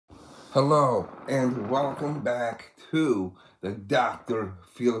Hello, and welcome back to the Dr.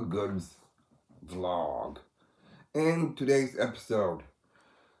 FeelGood's vlog. In today's episode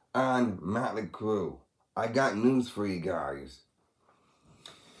on Motley Crue, I got news for you guys.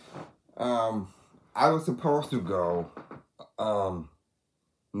 I was supposed to go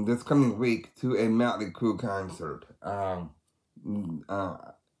this coming week to a Motley Crue concert. Now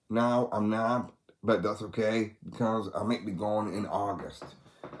I'm not, but that's okay because I might be going in August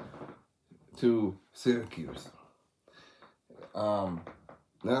to Syracuse.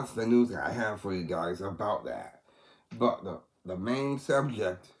 That's the news that I have for you guys about that. But the main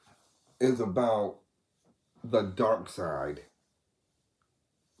subject is about the Darkside.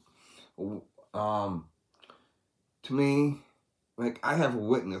 To me, like, I have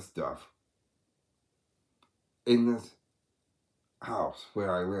witnessed stuff in this house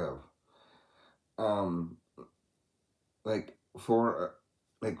where I live. For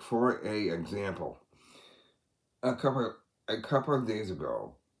a example, a couple of days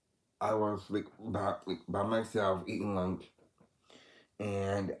ago, I was by myself eating lunch,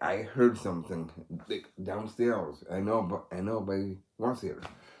 and I heard something downstairs. I know, but nobody was here,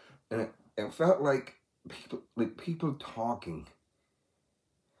 and it felt like people talking,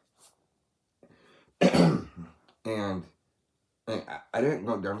 and I didn't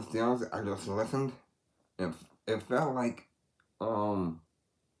go downstairs. I just listened, and it felt like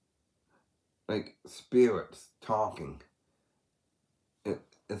spirits talking.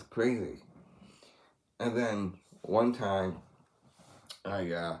 It's crazy. And then one time,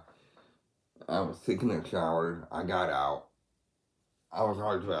 I was taking a shower. I got out. I was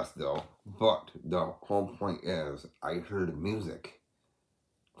all dressed though, but the whole point is I heard music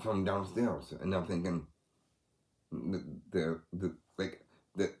from downstairs, and I'm thinking there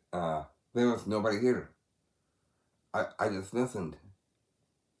was nobody here. I just listened,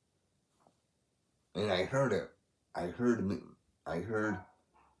 and I heard it. I heard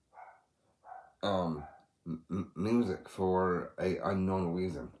music for a unknown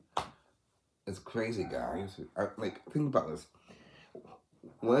reason. It's crazy, guys. Think about this.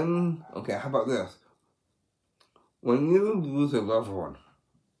 How about this? When you lose a loved one,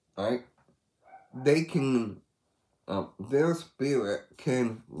 right? They can, their spirit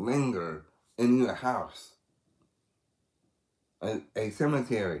can linger in your house, a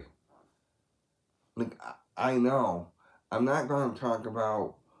cemetery. I know, I'm not going to talk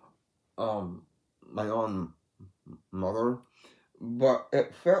about my own mother, but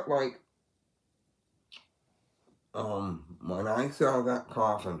it felt like when I saw that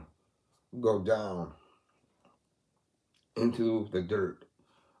coffin go down into the dirt,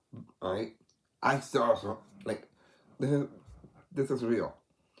 right? I saw this is real.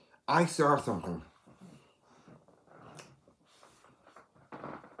 I saw something,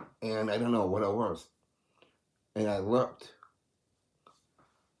 and I don't know what it was, and I looked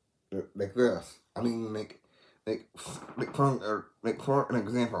like this. I mean, for an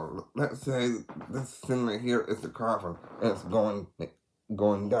example, let's say this thing right here is the coffin, and it's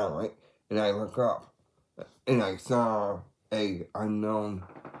going down, right? And I look up, and I saw a unknown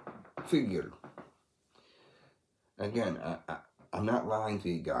figure. Again, I'm not lying to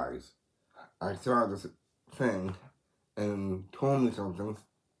you guys. I saw this thing and told me something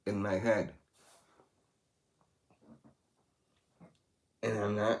in my head. And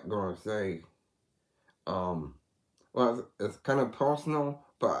I'm not going to say, well, it's kind of personal,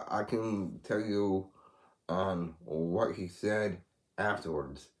 but I can tell you on what he said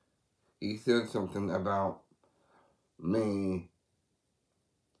afterwards. He said something about me.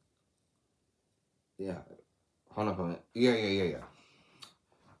 Yeah. Hold up a minute. Yeah.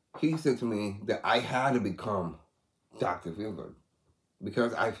 He said to me that I had to become Dr. Feelgood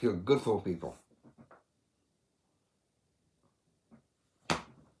because I feel good for people.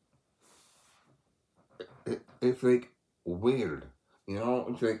 It's like weird, you know?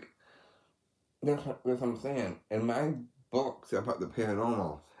 It's like, that's what I'm saying. In my books about the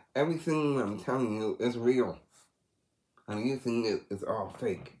paranormal, everything I'm telling you is real. And you think it's all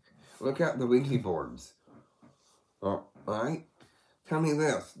fake. Look at the Ouija boards. Alright? Tell me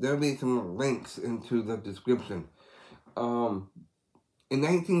this. There'll be some links into the description. In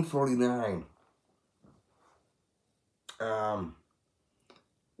 1949,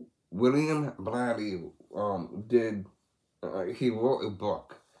 William Blatty he wrote a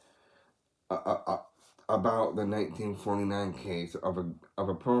book about the 1949 case of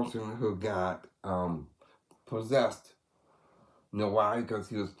a person who got possessed. You know why? Because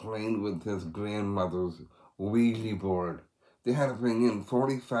he was playing with his grandmother's Ouija board. They had to bring in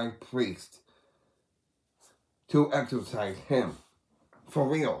 45 priests to exorcise him. For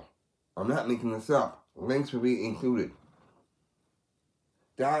real. I'm not making this up. Links will be included.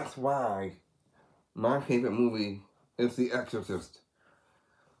 That's why my favorite movie is The Exorcist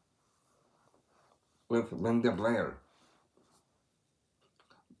with Linda Blair.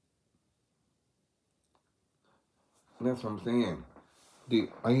 That's what I'm saying. You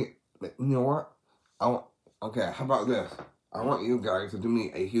know what? Okay, how about this? I want you guys to do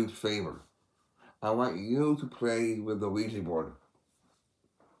me a huge favor. I want you to play with the Ouija board.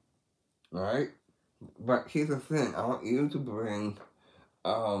 Alright? But here's the thing. I want you to bring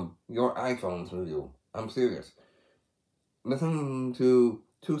your iPhones with you. I'm serious. Listen to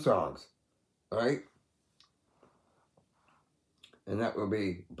 2 songs. Alright? And that will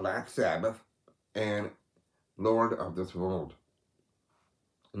be Black Sabbath and Lord of this World.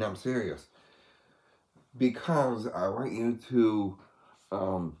 And I'm serious. Because I want you to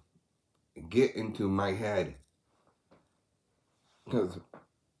get into my head. Because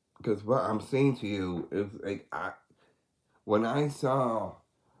what I'm saying to you is, like, when I saw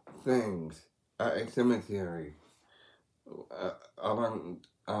things at a cemetery around,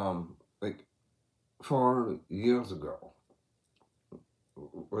 like, 4 years ago,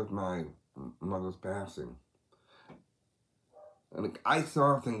 with my mother's passing, and, like, I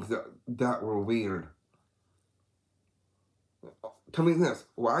saw things that were weird. Tell me this,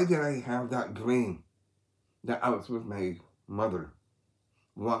 why did I have that dream that I was with my mother,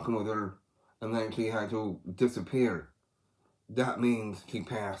 walking with her, and then she had to disappear? That means she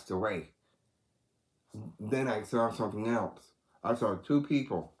passed away. Then I saw something else. I saw 2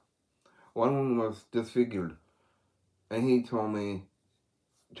 people. One of them was disfigured, and he told me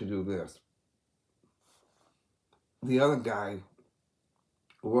to do this. The other guy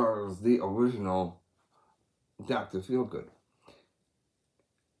was the original Dr. Feelgood.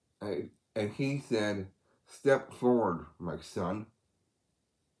 And he said, "Step forward, my son."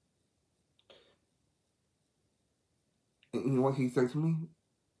 And you know what he said to me?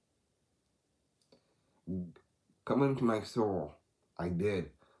 "Come into my soul." I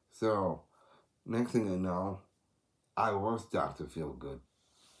did. So, next thing I know, I was Dr. Feelgood.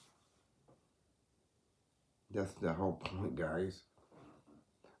 That's the whole point, guys.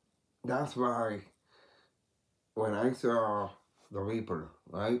 That's why when I saw the Reaper,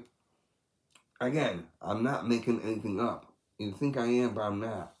 right? Again, I'm not making anything up. You think I am, but I'm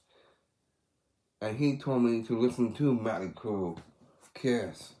not. And he told me to listen to Motley Crue,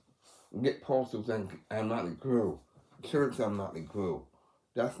 Kiss, get posters and Motley Crue, shirts on Motley Crue.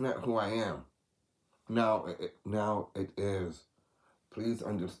 That's not who I am. Now it is. Please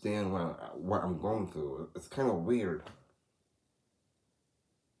understand what I'm going through. It's kind of weird.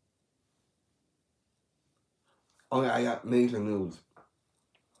 Oh yeah, I got major news.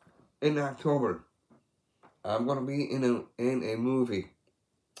 In October, I'm gonna be in a movie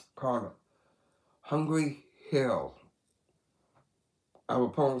called Hungry Hill. I will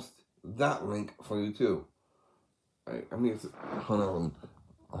post that link for you too. I mean, hold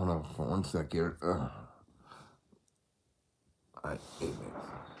on for 1 sec here.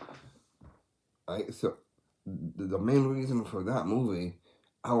 So the main reason for that movie,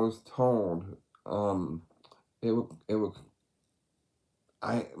 I was told, it would.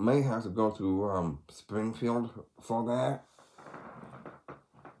 I may have to go to Springfield for that,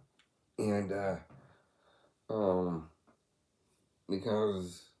 and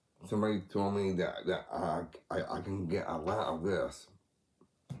because somebody told me that I can get a lot of this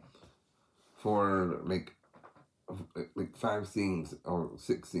for like 5 scenes or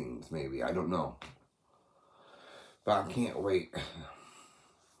 6 scenes maybe, I don't know, but I can't wait.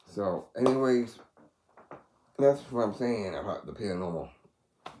 So anyways, that's what I'm saying about the paranormal.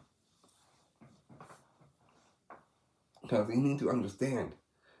 Because you need to understand,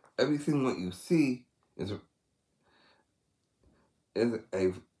 everything what you see is a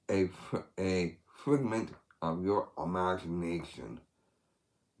figment of your imagination.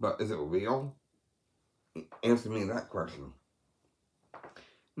 But is it real? Answer me that question.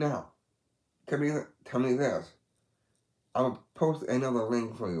 Now, tell me this. I'll post another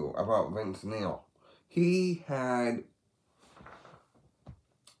link for you about Vince Neil. He had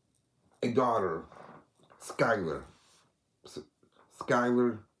a daughter, Skylar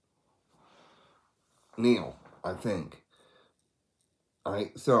Neil, I think.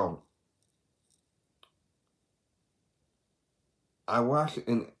 Alright, so I watched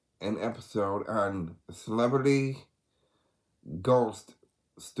an episode on celebrity ghost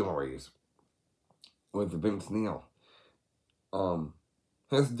stories with Vince Neil.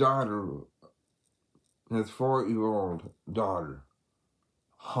 His daughter, his 4-year-old daughter,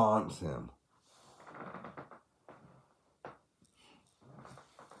 haunts him.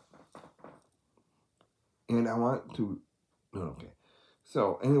 And I want to, okay.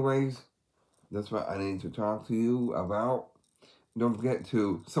 So anyways, that's what I need to talk to you about. Don't forget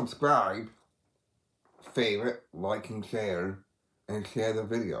to subscribe, favorite, like, and share the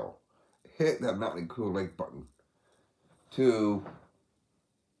video. Hit that Motley Cool like button to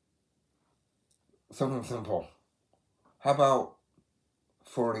something simple. How about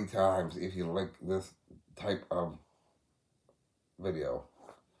 40 times if you like this type of video?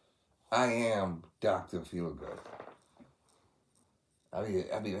 I am Dr. Feelgood. I'll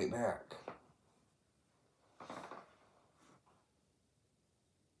be right back.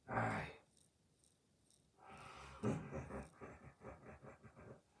 Hi.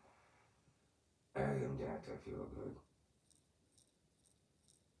 I am Dr. Feelgood.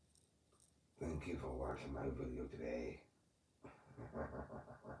 Thank you for watching my video today.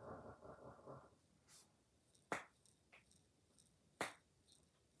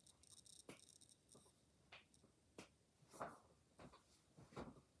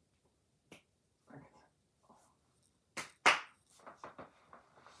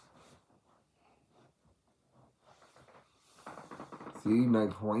 See my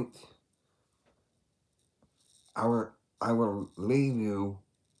point? I will leave you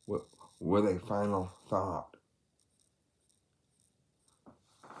with a final thought.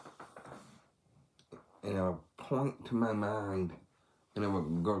 And I will point to my mind and it will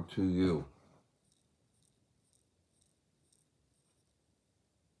go to you.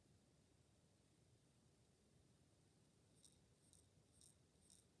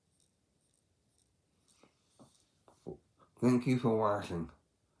 Thank you for watching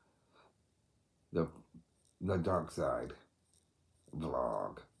the Darkside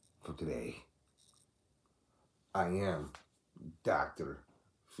vlog for today. I am Dr.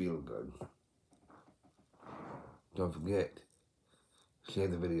 Feelgood. Don't forget, share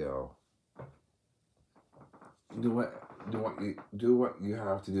the video. Do what you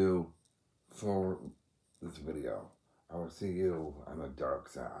have to do for this video. I will see you on the dark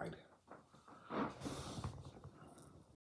side.